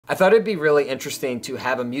I thought it'd be really interesting to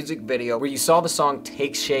have a music video where you saw the song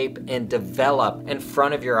take shape and develop in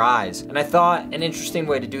front of your eyes. And I thought an interesting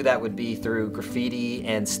way to do that would be through graffiti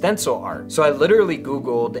and stencil art. So I literally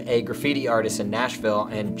Googled a graffiti artist in Nashville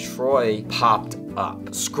and Troy popped up.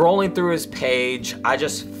 Scrolling through his page, I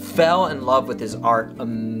just fell in love with his art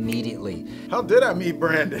immediately. How did I meet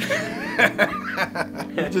Brandon?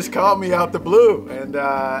 He just called me out the blue and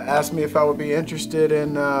asked me if I would be interested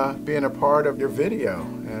in being a part of your video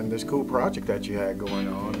and this cool project that you had going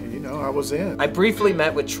on. You know, I was in. I briefly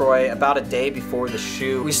met with Troy about a day before the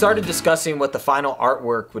shoot. We started discussing what the final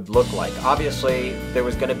artwork would look like. Obviously, there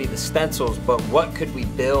was gonna be the stencils, but what could we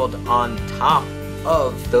build on top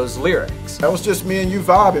of those lyrics? That was just me and you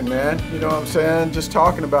vibing, man. You know what I'm saying? Just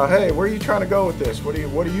talking about, hey, where are you trying to go with this? What are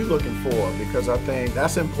you looking for? Because I think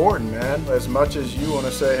that's important, man. As much as you want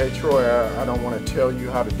to say, hey, Troy, I don't want to tell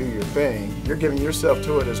you how to do your thing, you're giving yourself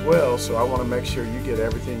to it as well. So I want to make sure you get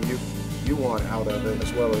everything you want out of it,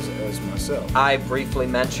 as well as myself. I briefly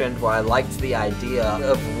mentioned why I liked the idea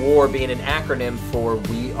of WAR being an acronym for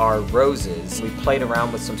We Are Roses. We played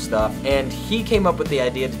around with some stuff, and he came up with the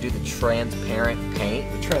idea to do the transparent paint.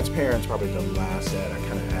 The transparent's probably the last that I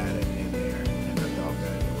kind of added in there, and I thought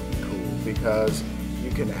that it would be cool because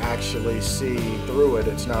you can actually see through it.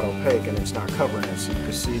 It's not opaque and it's not covering it, so you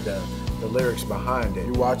can see the lyrics behind it.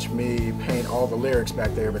 You watch me paint all the lyrics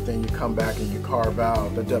back there, but then you come back and you carve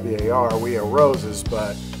out the WAR, We Are Roses,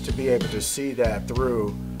 but to be able to see that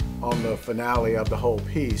through on the finale of the whole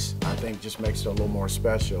piece, I think just makes it a little more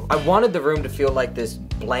special. I wanted the room to feel like this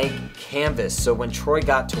blank canvas, so when Troy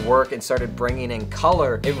got to work and started bringing in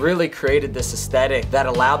color, it really created this aesthetic that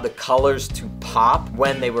allowed the colors to pop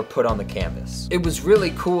when they were put on the canvas. It was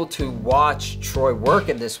really cool to watch Troy work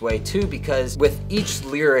in this way too, because with each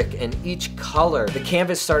lyric and each color, the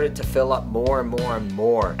canvas started to fill up more and more and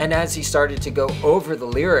more. And as he started to go over the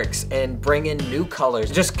lyrics and bring in new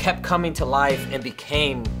colors, it just kept coming to life and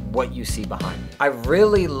became what you see behind me. I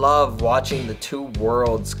really love watching the two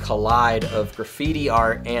worlds collide of graffiti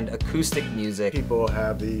art and acoustic music. People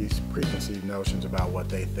have these preconceived notions about what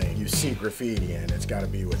they think. You see graffiti and it's gotta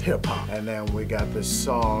be with hip hop. And then we got this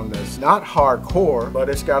song that's not hardcore, but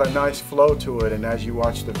it's got a nice flow to it. And as you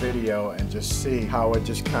watch the video and just see how it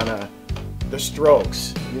just kinda, the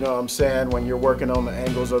strokes, you know what I'm saying? When you're working on the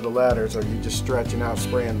angles of the letters or you just stretching out,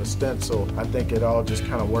 spraying the stencil, I think it all just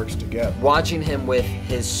kind of works together. Watching him with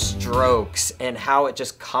his strokes and how it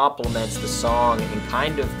just complements the song and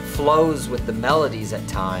kind of flows with the melodies at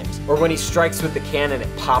times. Or when he strikes with the cannon,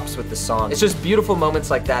 it pops with the song. It's just beautiful moments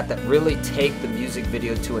like that that really take the music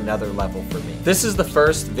video to another level for me. This is the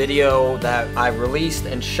first video that I released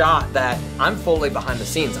and shot that I'm fully behind the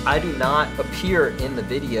scenes. I do not appear in the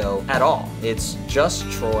video at all. It's just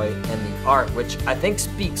Troy and the art, which I think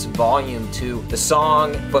speaks volume to the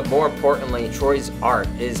song, but more importantly, Troy's art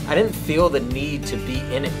is, I didn't feel the need to be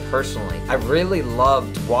in it personally. I really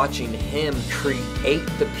loved watching him create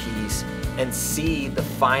the piece and see the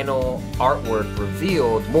final artwork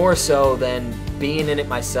revealed, more so than being in it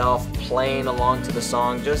myself, playing along to the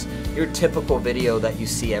song, just your typical video that you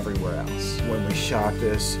see everywhere else. When we shot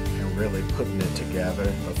this, really putting it together,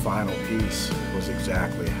 the final piece was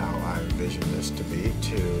exactly how I envisioned this to be.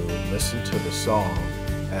 To listen to the song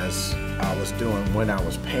as I was doing when I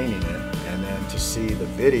was painting it, and then to see the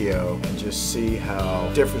video and just see how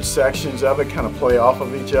different sections of it kind of play off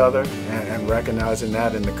of each other, and recognizing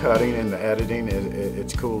that in the cutting and the editing,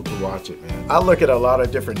 it's cool to watch it, man. I look at a lot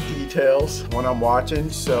of different details when I'm watching,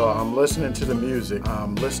 so I'm listening to the music,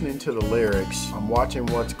 I'm listening to the lyrics, I'm watching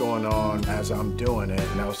what's going on as I'm doing it,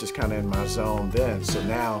 and I was just kind of in my zone then. So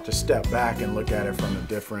now to step back and look at it from a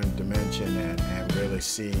different dimension and really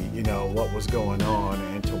see, you know, what was going on,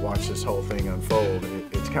 and to watch this whole thing unfold,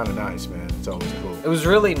 it's kind of nice, man. It's always cool. It was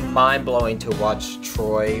really mind-blowing to watch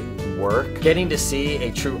Troy work. Getting to see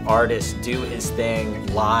a true artist do his thing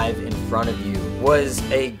live in front of you was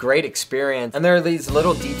a great experience. And there are these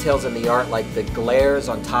little details in the art, like the glares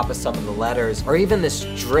on top of some of the letters, or even this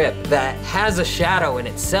drip that has a shadow in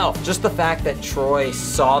itself. Just the fact that Troy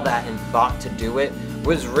saw that and thought to do it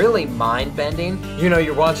was really mind-bending. You know,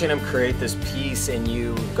 you're watching him create this piece and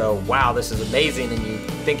you go, wow, this is amazing, and you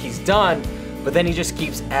think he's done, but then he just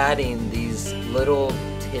keeps adding these little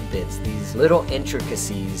tidbits, these little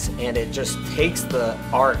intricacies, and it just takes the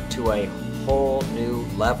art to a whole new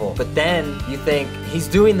level. But then you think, he's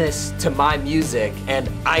doing this to my music and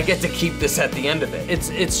I get to keep this at the end of it.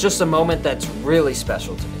 It's just a moment that's really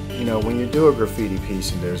special to me. You know, when you do a graffiti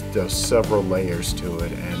piece and there's several layers to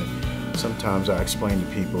it, and sometimes I explain to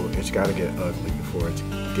people it's got to get ugly before it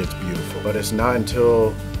gets beautiful. But it's not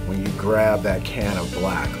until when you grab that can of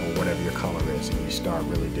black or whatever your color is and you start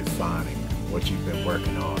really defining what you've been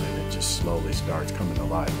working on, and it just slowly starts coming to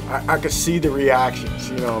life. I could see the reactions,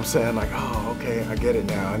 you know what I'm saying? Like, oh, okay, I get it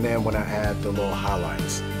now. And then when I add the little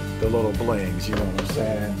highlights, the little blings, you know what I'm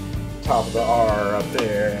saying? Top of the R up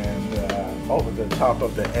there and over the top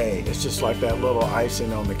of the A. It's just like that little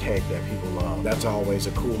icing on the cake that people love. That's always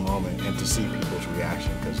a cool moment, and to see people's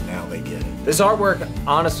reaction, because now they get it. This artwork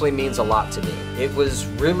honestly means a lot to me. It was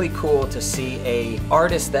really cool to see an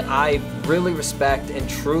artist that I really respect and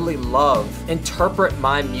truly love interpret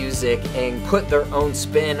my music and put their own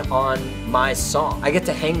spin on my song. I get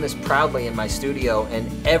to hang this proudly in my studio,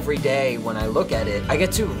 and every day when I look at it, I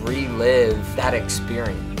get to relive that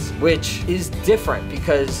experience, which is different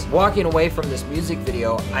because walking away from this music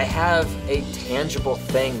video, I have a tangible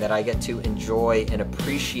thing that I get to enjoy and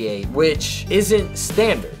appreciate, which isn't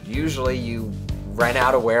standard. Usually you rent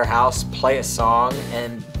out a warehouse, play a song,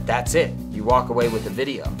 and that's it. You walk away with a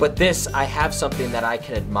video. But this, I have something that I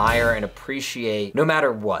can admire and appreciate no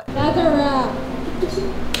matter what. That's a wrap.